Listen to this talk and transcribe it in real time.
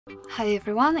Hi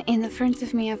everyone, in front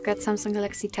of me I've got Samsung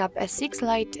Galaxy Tab S6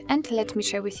 Lite, and let me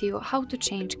share with you how to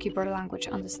change keyboard language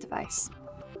on this device.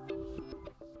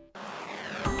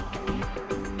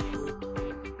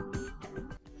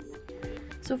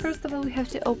 So first of all we have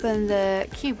to open the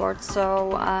keyboard,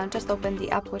 so just open the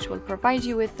app which will provide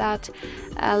you with that,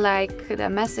 like the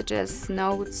messages,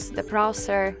 notes, the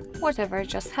browser, whatever,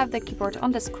 just have the keyboard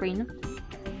on the screen.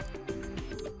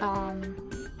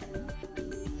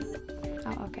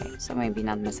 Okay, so maybe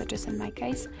not messages in my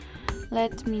case.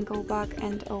 Let me go back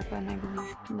and open, I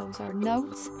believe those are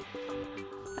notes.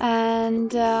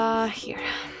 And here.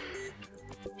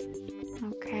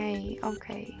 Okay.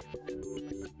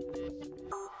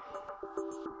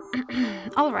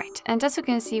 Alright, and as you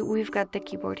can see, we've got the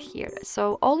keyboard here.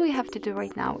 So all we have to do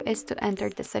right now is to enter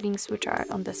the settings which are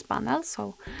on this panel.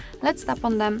 So let's tap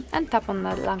on them and tap on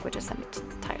the languages and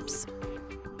types.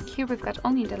 Here we've got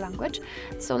only the language,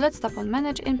 so let's tap on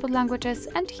manage input languages,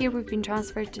 and here we've been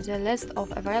transferred to the list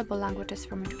of available languages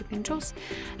from which we can choose.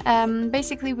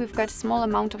 Basically we've got a small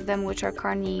amount of them which are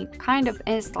currently kind of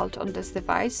installed on this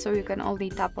device, so you can only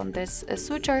tap on this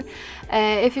switcher.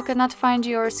 If you cannot find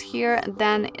yours here,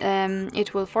 then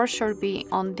it will for sure be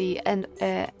on the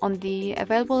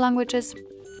available languages.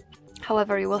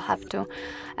 However, you will have to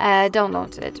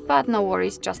download it, but no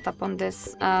worries, just tap on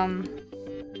this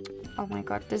oh my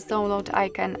god, this download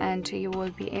icon and you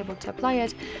will be able to apply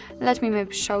it. Let me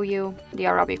maybe show you the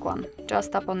Arabic one.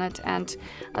 Just tap on it and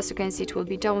as you can see it will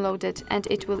be downloaded and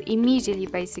it will immediately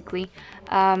basically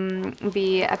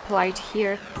be applied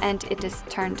here and it is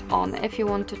turned on. If you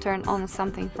want to turn on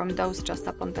something from those, just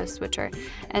tap on the switcher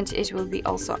and it will be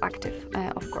also active,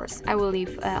 of course. I will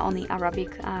leave only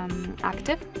Arabic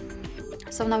active.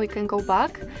 So now we can go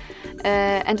back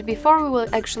and before we will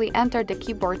actually enter the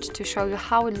keyboard to show you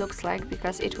how it looks like,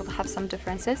 because it will have some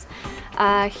differences.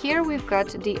 Here we've got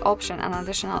the option, an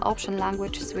additional option,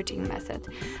 language switching method.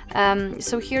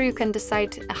 So here you can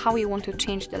decide how you want to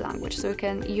change the language. So you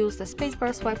can use the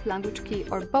spacebar, swipe, language key,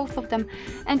 or both of them,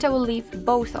 and I will leave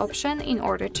both options in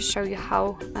order to show you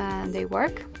how they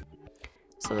work.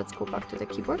 So let's go back to the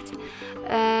keyboard.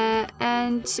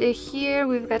 And here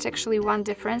we've got actually one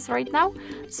difference right now.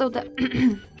 So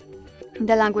the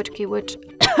the language key which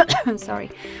sorry,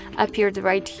 appeared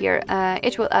right here,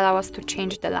 it will allow us to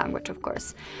change the language, of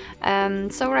course.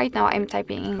 So right now I'm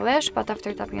typing English, but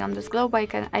after tapping on this globe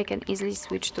icon I can easily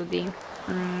switch to the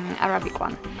Arabic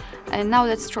one. And now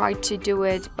let's try to do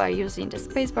it by using the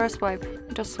spacebar swipe.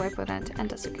 Just swipe on it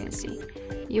and as you can see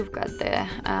you've got the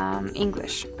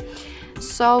English.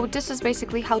 So this is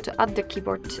basically how to add the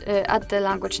keyboard, add the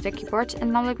language to the keyboard.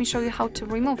 And now let me show you how to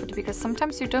remove it, because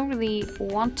sometimes you don't really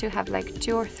want to have like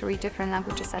 2 or 3 different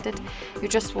languages added. You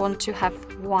just want to have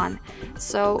one.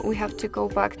 So we have to go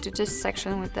back to this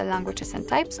section with the languages and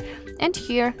types. And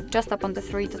here, just tap on the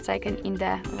 3 dots icon in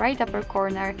the right upper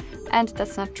corner. And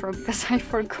that's not true because I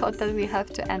forgot that we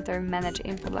have to enter manage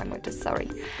input languages, sorry.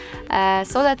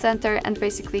 So let's enter, and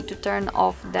basically to turn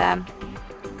off the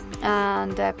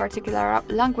particular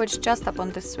language, just tap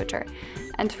on the switcher.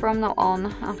 And from now on,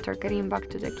 after getting back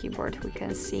to the keyboard, we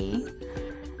can see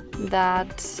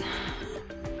that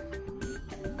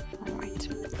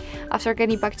after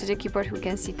getting back to the keyboard we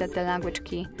can see that the language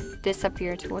key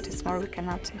disappeared. What is more, we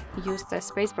cannot use the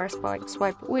spacebar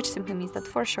swipe, which simply means that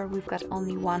for sure we've got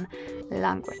only one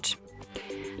language.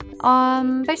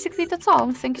 Basically that's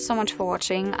all. Thank you so much for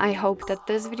watching. I hope that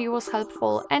this video was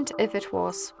helpful, and if it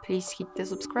was, please hit the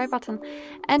subscribe button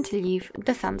and leave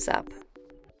the thumbs up.